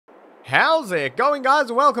How's it going, guys?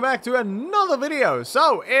 And welcome back to another video.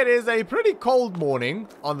 So it is a pretty cold morning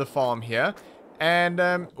on the farm here,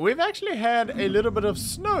 and we've actually had a little bit of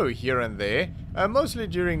snow here and there, mostly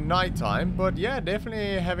during nighttime. But yeah,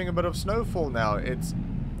 definitely having a bit of snowfall now. It's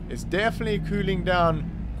definitely cooling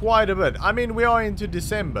down quite a bit. I mean, we are into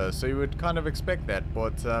December, so you would kind of expect that,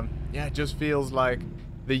 but yeah, it just feels like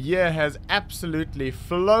the year has absolutely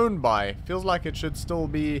flown by. Feels like it should still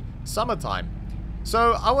be summertime.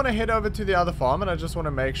 So I want to head over to the other farm, and I just want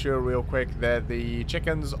to make sure real quick that the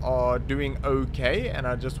chickens are doing okay. And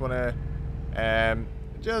I just want to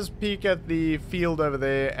just peek at the field over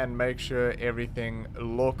there and make sure everything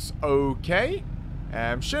looks okay.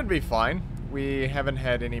 Should be fine. We haven't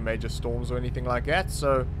had any major storms or anything like that,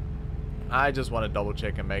 so I just want to double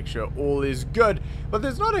check and make sure all is good. But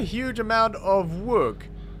there's not a huge amount of work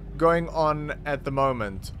going on at the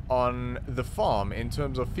moment on the farm in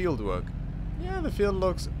terms of field work. Yeah, the field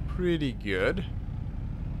looks pretty good.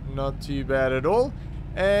 Not too bad at all.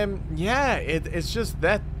 Yeah, it's just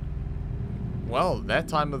that, well, that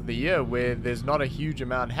time of the year where there's not a huge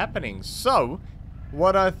amount happening. So,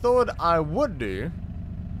 what I thought I would do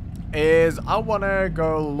is I want to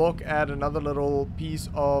go look at another little piece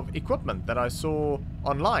of equipment that I saw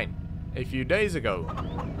online a few days ago.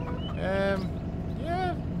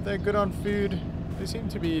 Yeah, they're good on food. They seem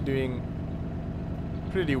to be doing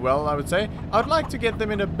pretty well, I would say. I'd like to get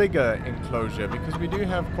them in a bigger enclosure because we do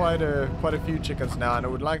have quite a few chickens now, and I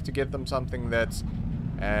would like to get them something that's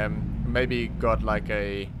maybe got like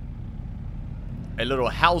a little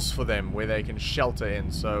house for them where they can shelter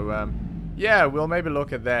in. So yeah, we'll maybe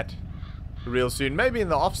look at that real soon. Maybe in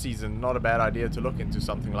the off season, not a bad idea to look into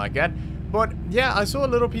something like that. But yeah, I saw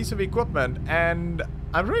a little piece of equipment, and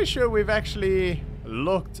I'm pretty sure we've actually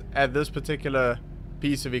looked at this particular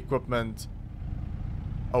piece of equipment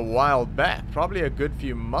a while back, probably a good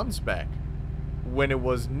few months back when it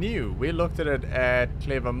was new. We looked at it at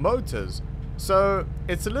Clever Motors. So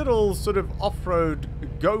it's a little sort of off-road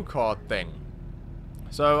go-kart thing.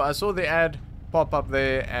 So I saw the ad pop up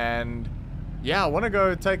there, and yeah, I want to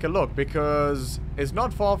go take a look because it's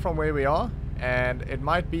not far from where we are, and it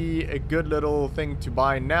might be a good little thing to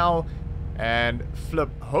buy now and flip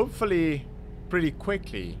hopefully pretty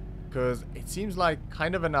quickly, because it seems like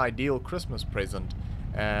kind of an ideal Christmas present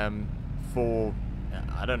for,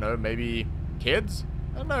 I don't know, maybe kids?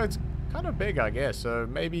 I don't know, it's kind of big, I guess, so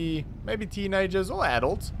maybe teenagers or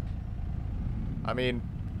adults. I mean,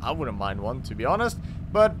 I wouldn't mind one, to be honest.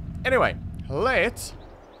 But anyway, let's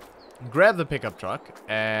grab the pickup truck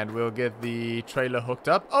and we'll get the trailer hooked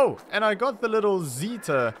up. Oh, and I got the little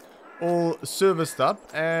Zeta all serviced up,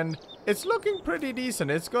 and it's looking pretty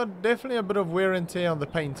decent. It's got definitely a bit of wear and tear on the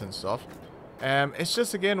paint and stuff. It's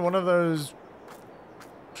just, again, one of those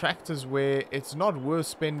tractors where it's not worth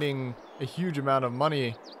spending a huge amount of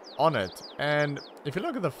money on it. And if you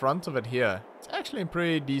look at the front of it here, it's actually in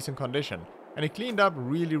pretty decent condition, and it cleaned up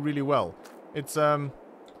really well. It's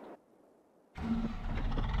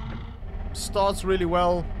starts really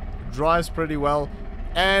well, drives pretty well,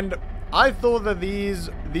 and I thought that these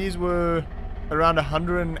were around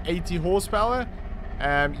 180 horsepower.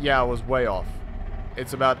 Yeah, I was way off.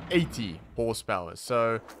 It's about 80 horsepower,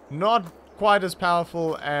 so not quite as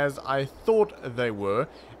powerful as I thought they were,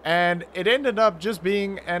 and it ended up just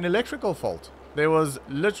being an electrical fault. There was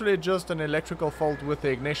literally just an electrical fault with the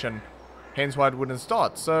ignition, hence why it wouldn't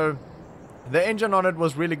start. So the engine on it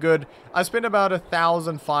was really good. I spent about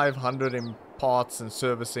 1,500 in parts and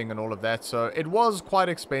servicing and all of that, so it was quite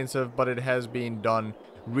expensive, but it has been done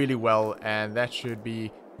really well, and that should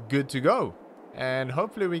be good to go. And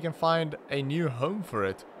hopefully we can find a new home for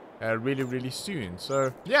it really soon.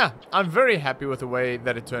 So yeah, I'm very happy with the way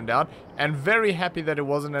that it turned out, and very happy that it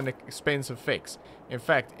wasn't an expensive fix. In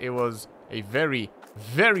fact, it was a very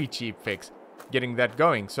cheap fix getting that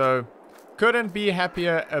going, so couldn't be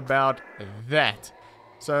happier about that.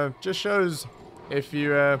 So just shows if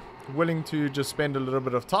you're willing to just spend a little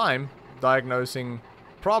bit of time diagnosing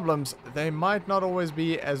problems, they might not always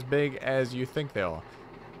be as big as you think they are.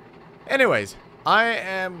 Anyways, I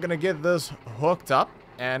am gonna get this hooked up,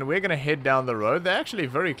 and we're gonna head down the road. They're actually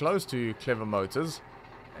very close to Clever Motors.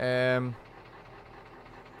 There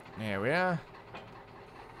we are.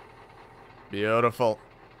 Beautiful.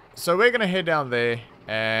 So we're gonna head down there,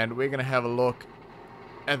 and we're gonna have a look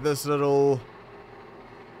at this little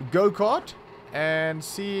go-kart and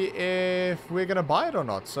see if we're gonna buy it or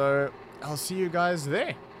not. So I'll see you guys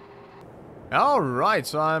there. Alright,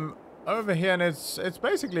 so I'm over here, and it's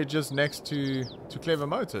basically just next to Clever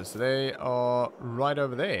Motors. They are right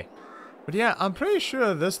over there. But yeah, I'm pretty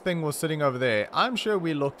sure this thing was sitting over there. I'm sure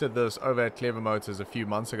we looked at this over at Clever Motors a few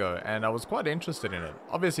months ago, and I was quite interested in it.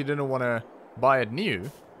 Obviously didn't want to buy it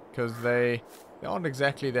new, because they aren't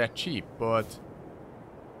exactly that cheap, but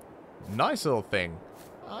nice little thing.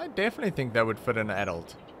 I definitely think that would fit an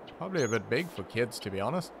adult. Probably a bit big for kids, to be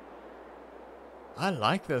honest. I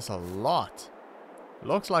like this a lot.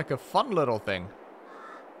 Looks like a fun little thing.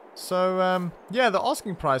 So, yeah, the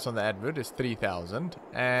asking price on the advert is 3,000,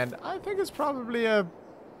 and I think it's probably a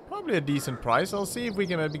decent price. I'll see if we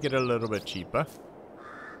can maybe get it a little bit cheaper.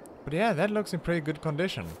 But yeah, that looks in pretty good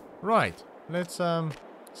condition. Right, let's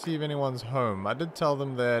see if anyone's home. I did tell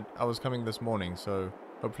them that I was coming this morning, so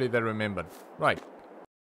hopefully they remembered. Right.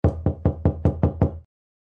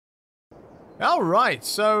 Alright,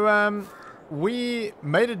 so we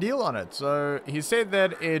made a deal on it. So he said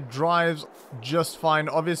that it drives just fine.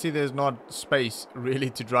 Obviously there's not space really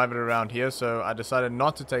to drive it around here, so I decided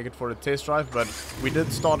not to take it for a test drive, but we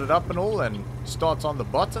did start it up and all, and starts on the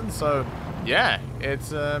button. So yeah,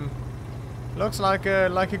 it's looks like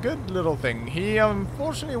a good little thing. He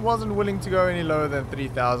unfortunately wasn't willing to go any lower than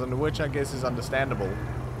 3,000, which I guess is understandable.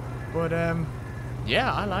 But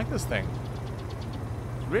yeah, I like this thing.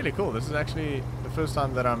 Really cool. This is actually the first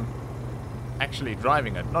time that I'm actually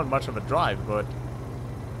driving it. Not much of a drive, but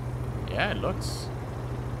yeah, it looks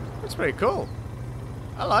pretty cool.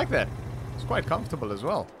 I like that. It's quite comfortable as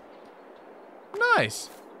well. Nice.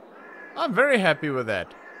 I'm very happy with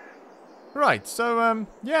that. Right, so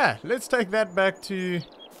yeah, let's take that back to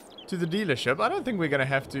the dealership. I don't think we're gonna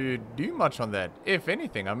have to do much on that, if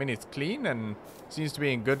anything. I mean, it's clean and seems to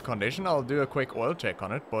be in good condition. I'll do a quick oil check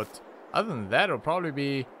on it, but other than that, it'll probably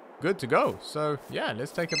be good to go. So yeah,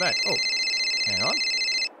 let's take it back. Oh, hang on.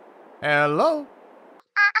 Hello?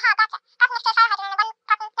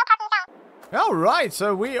 Alright,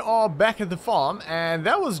 so we are back at the farm, and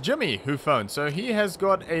that was Jimmy who phoned. So he has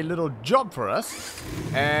got a little job for us,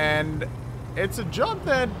 and it's a job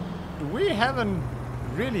that we haven't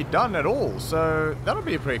really done at all, so that'll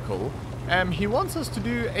be pretty cool. He wants us to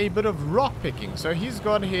do a bit of rock picking. So he's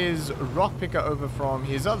got his rock picker over from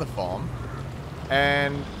his other farm,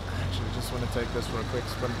 and I actually just want to take this for a quick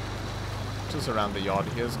spin. Just around the yard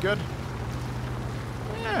here is good.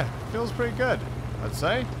 Yeah, feels pretty good, I'd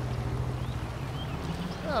say.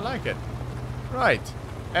 Yeah, I like it. Right.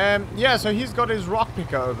 Yeah, so he's got his rock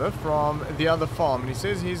picker over from the other farm, and he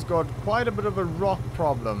says he's got quite a bit of a rock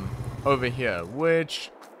problem over here,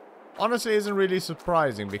 which honestly isn't really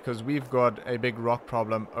surprising because we've got a big rock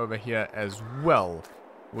problem over here as well,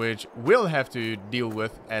 which we'll have to deal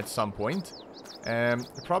with at some point.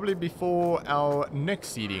 Probably before our next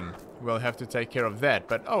seeding, we'll have to take care of that.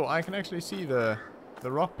 But oh, I can actually see the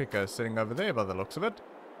rock picker sitting over there by the looks of it.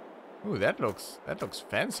 Ooh, that looks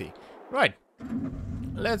fancy. Right.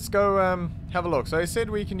 Let's go have a look. So I said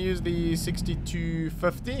we can use the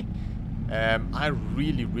 6250. I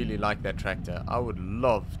really like that tractor. I would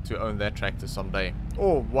love to own that tractor someday,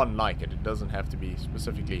 or one like it. It doesn't have to be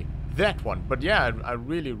specifically that one, but yeah, I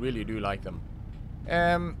really do like them.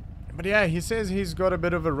 But yeah, he says he's got a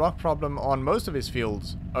bit of a rock problem on most of his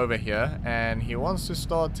fields over here, and he wants to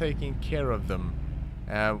start taking care of them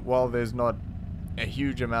while there's not a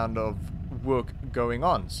huge amount of work going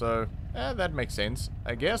on. So that makes sense,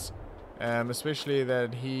 I guess, especially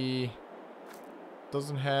that he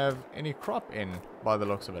doesn't have any crop in by the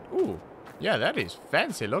looks of it. Ooh, yeah, that is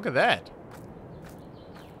fancy. Look at that.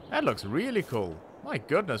 That looks really cool. My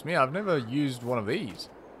goodness me, I've never used one of these.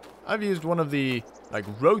 I've used one of the like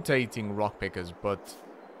rotating rock pickers, but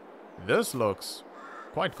this looks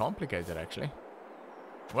quite complicated actually.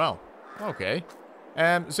 Well, okay.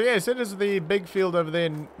 So yeah, so this is the big field over there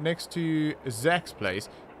next to Zach's place.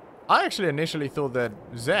 I actually initially thought that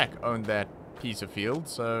Zach owned that piece of field,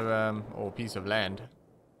 so or piece of land.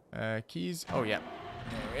 Keys. Oh yeah,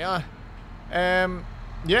 there we are.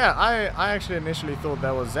 Yeah, I actually initially thought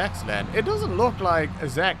that was Zach's land. It doesn't look like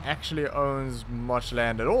Zach actually owns much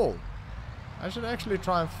land at all. I should actually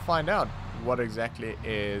try and find out what exactly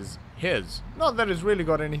is his. Not that it's really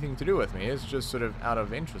got anything to do with me. It's just sort of out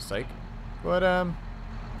of interest sake. But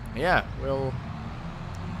yeah, we'll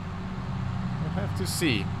have to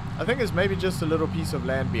see. I think it's maybe just a little piece of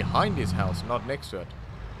land behind his house, not next to it.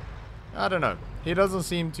 I don't know. He doesn't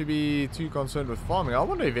seem to be too concerned with farming. I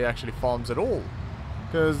wonder if he actually farms at all.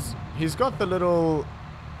 Because he's got the little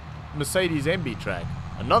Mercedes MB track.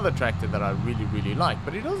 Another tractor that I really like.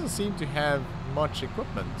 But he doesn't seem to have much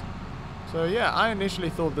equipment. So yeah, I initially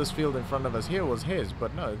thought this field in front of us here was his.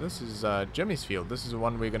 But no, this is Jimmy's field. This is the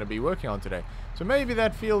one we're going to be working on today. So maybe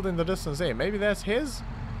that field in the distance there, maybe that's his?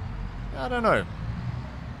 I don't know.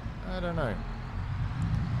 I don't know.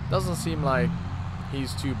 Doesn't seem like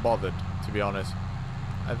he's too bothered, to be honest.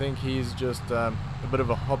 I think he's just a bit of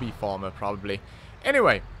a hobby farmer, probably.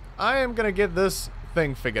 Anyway, I am going to get this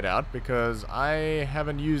thing figured out because I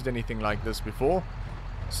haven't used anything like this before.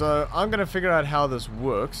 So I'm going to figure out how this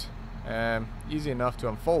works. Easy enough to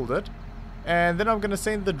unfold it. And then I'm going to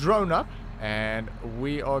send the drone up. And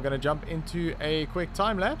we are going to jump into a quick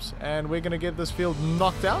time lapse. And we're going to get this field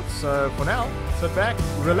knocked out. So for now, sit back,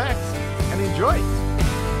 relax, and enjoy.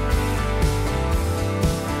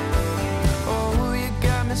 Oh, you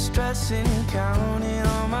got me stressing, counting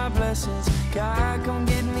all my blessings. God, come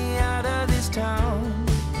get me out of this town.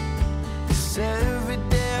 'Cause every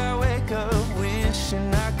day I wake up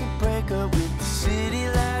wishing I could break up with the city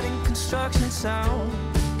light and construction sound.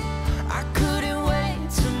 I couldn't wait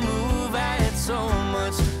to move, I had so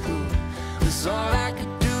much to prove. It was all I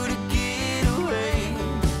could do to get away.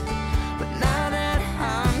 But now that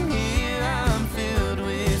I'm here, I'm filled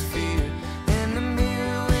with fear. In the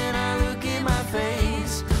mirror when I look at my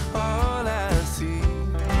face, all I see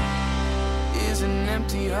is an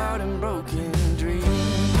empty heart and broken dreams.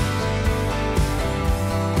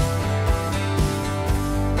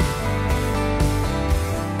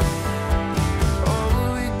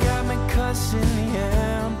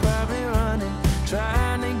 Yeah, I'm probably running,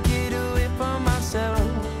 trying to get away from myself.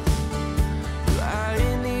 Do I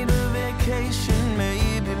need a vacation,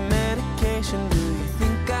 maybe medication? Do you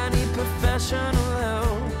think I need professional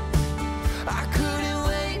help? I couldn't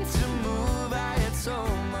wait to move, I had so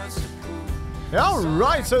much to prove.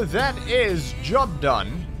 Alright, so that is job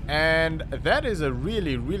done. And that is a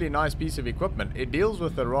really, really nice piece of equipment. It deals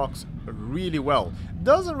with the rocks really well.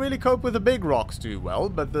 Doesn't really cope with the big rocks too well,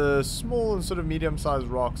 but the small and sort of medium-sized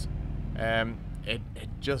rocks, it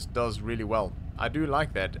just does really well. I do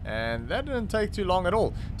like that, and that didn't take too long at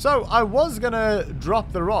all. So I was gonna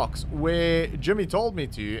drop the rocks where Jimmy told me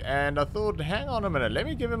to, and I thought, hang on a minute, let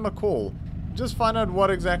me give him a call. Just find out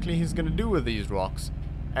what exactly he's gonna do with these rocks.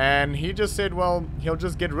 And he just said, well, he'll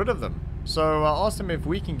just get rid of them. So I asked him if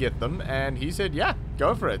we can get them, and he said, yeah,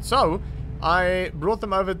 go for it. So I brought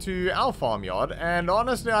them over to our farmyard, and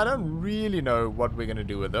honestly, I don't really know what we're going to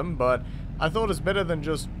do with them, but I thought it's better than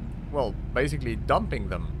just, well, basically dumping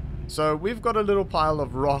them. So we've got a little pile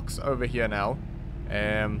of rocks over here now.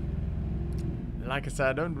 Like I said,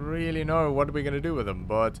 I don't really know what we're going to do with them,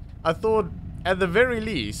 but I thought at the very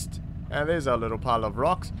least, and there's our little pile of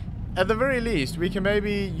rocks, at the very least, we can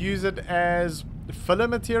maybe use it as filler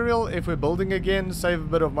material if we're building again, save a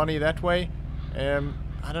bit of money that way.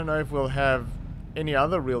 I don't know if we'll have any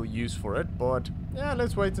other real use for it, but yeah,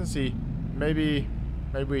 let's wait and see. Maybe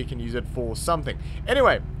we can use it for something.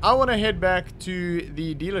 Anyway, I want to head back to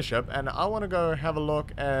the dealership, and I want to go have a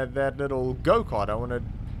look at that little go-kart. I want to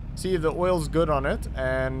see if the oil's good on it,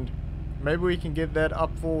 and maybe we can get that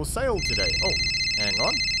up for sale today. Oh, hang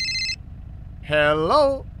on.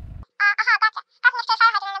 Hello?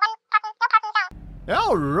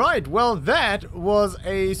 Alright, well that was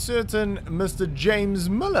a certain Mr. James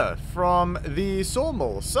Miller from the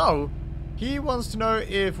sawmill. So, he wants to know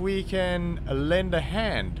if we can lend a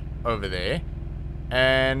hand over there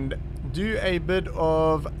and do a bit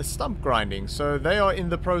of stump grinding. So they are in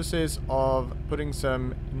the process of putting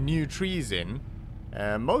some new trees in,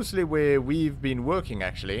 mostly where we've been working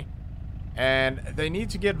actually. And they need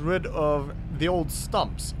to get rid of the old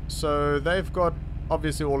stumps. So they've got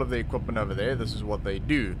obviously all of the equipment over there. This is what they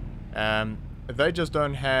do. They just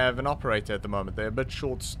don't have an operator at the moment. They're a bit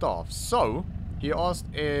short-staffed. So he asked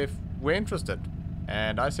if we're interested.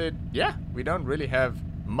 And I said, yeah, we don't really have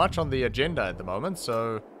much on the agenda at the moment.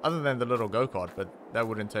 So other than the little go-kart, but that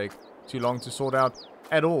wouldn't take too long to sort out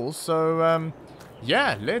at all. So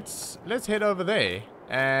yeah, let's head over there.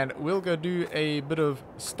 And we'll go do a bit of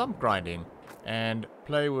stump grinding and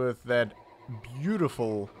play with that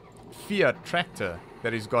beautiful Fiat tractor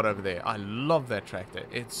that he's got over there. I love that tractor.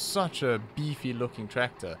 It's such a beefy looking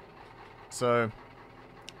tractor. So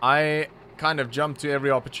I kind of jumped to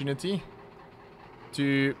every opportunity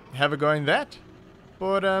to have a go in that.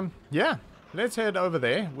 But yeah, let's head over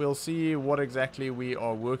there. We'll see what exactly we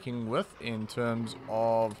are working with in terms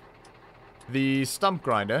of the stump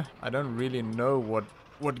grinder. I don't really know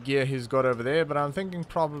what gear he's got over there, but I'm thinking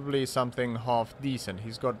probably something half decent.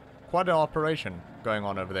 He's got quite an operation going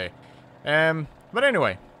on over there. But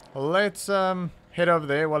anyway, let's head over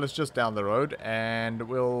there. Well, it's just down the road, and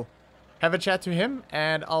we'll have a chat to him,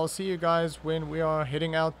 and I'll see you guys when we are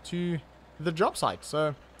heading out to the job site.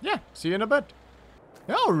 So yeah, see you in a bit.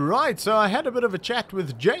 Alright, so I had a bit of a chat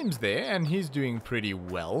with James there, and he's doing pretty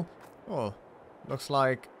well. Oh, looks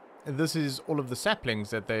like this is all of the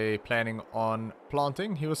saplings that they're planning on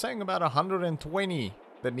planting. He was saying about 120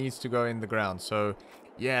 that needs to go in the ground. So,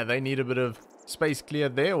 yeah, they need a bit of space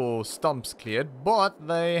cleared there, or stumps cleared, but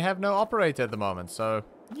they have no operator at the moment. So,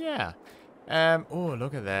 yeah. Oh,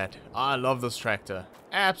 look at that. I love this tractor.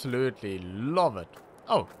 Absolutely love it.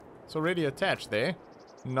 Oh, it's already attached there.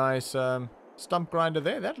 Nice stump grinder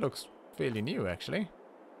there. That looks fairly new, actually.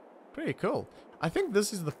 Pretty cool. I think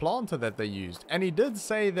this is the planter that they used. And he did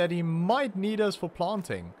say that he might need us for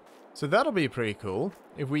planting. So that'll be pretty cool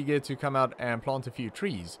if we get to come out and plant a few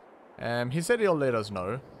trees. He said he'll let us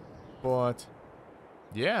know. But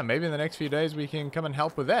yeah, maybe in the next few days we can come and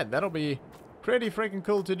help with that. That'll be pretty freaking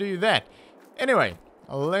cool to do that. Anyway,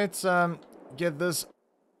 let's get this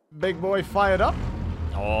big boy fired up.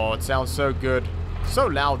 Oh, it sounds so good. So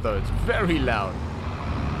loud though. It's very loud.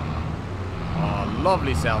 Oh,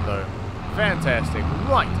 lovely sound though. Fantastic.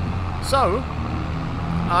 Right. So,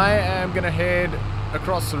 I am going to head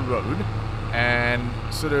across the road and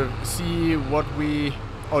sort of see what we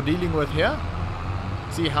are dealing with here.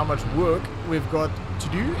 See how much work we've got to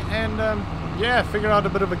do. And, yeah, figure out a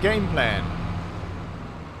bit of a game plan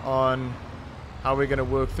on how we're going to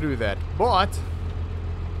work through that. But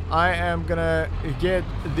I am going to get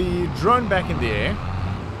the drone back in the air.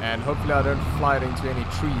 And hopefully I don't fly it into any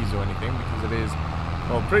trees or anything, because it is,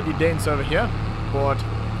 well, pretty dense over here. But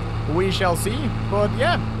we shall see. But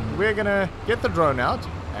yeah, we're going to get the drone out.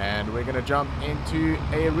 And we're going to jump into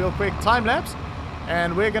a real quick time lapse.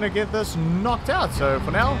 And we're going to get this knocked out. So for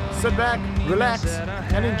now, sit back, relax,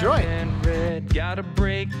 and enjoy. Got a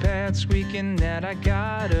brake pad squeaking that I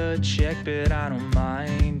gotta check, but I don't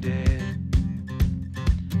mind it.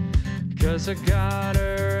 Cause I got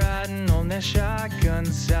her riding on that shotgun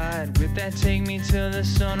side. With that take me till the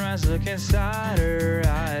sunrise, look inside her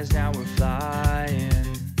eyes. Now we're flying.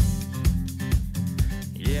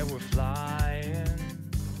 Yeah, we're flying.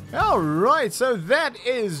 Alright, so that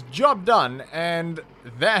is job done. And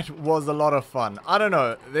that was a lot of fun. I don't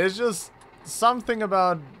know, there's just something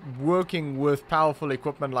about working with powerful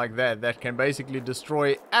equipment like that that can basically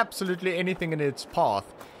destroy absolutely anything in its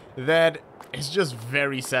path. That is just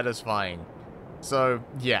very satisfying. So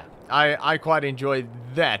yeah, I quite enjoyed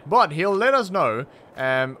that. But he'll let us know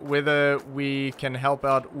whether we can help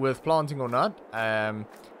out with planting or not.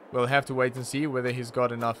 We'll have to wait and see whether he's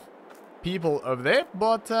got enough people over there.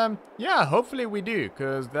 But yeah, hopefully we do,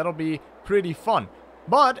 because that'll be pretty fun.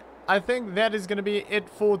 But I think that is going to be it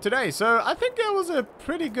for today. So I think that was a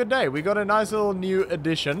pretty good day. We got a nice little new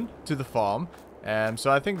addition to the farm. So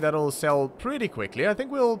I think that'll sell pretty quickly. I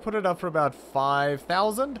think we'll put it up for about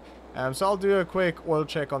 5,000. So I'll do a quick oil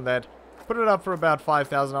check on that. Put it up for about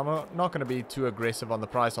 5,000. I'm not going to be too aggressive on the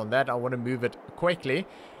price on that. I want to move it quickly.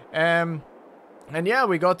 And yeah,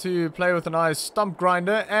 we got to play with a nice stump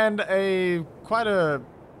grinder and a quite a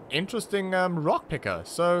interesting rock picker.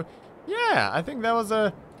 So yeah, I think that was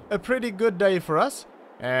a pretty good day for us.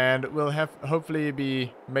 And we'll hopefully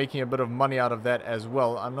be making a bit of money out of that as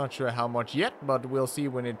well. I'm not sure how much yet, but we'll see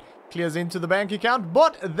when it clears into the bank account.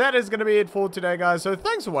 But that is going to be it for today, guys. So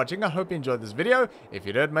thanks for watching. I hope you enjoyed this video. If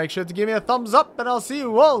you did, make sure to give me a thumbs up, and I'll see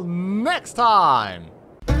you all next time.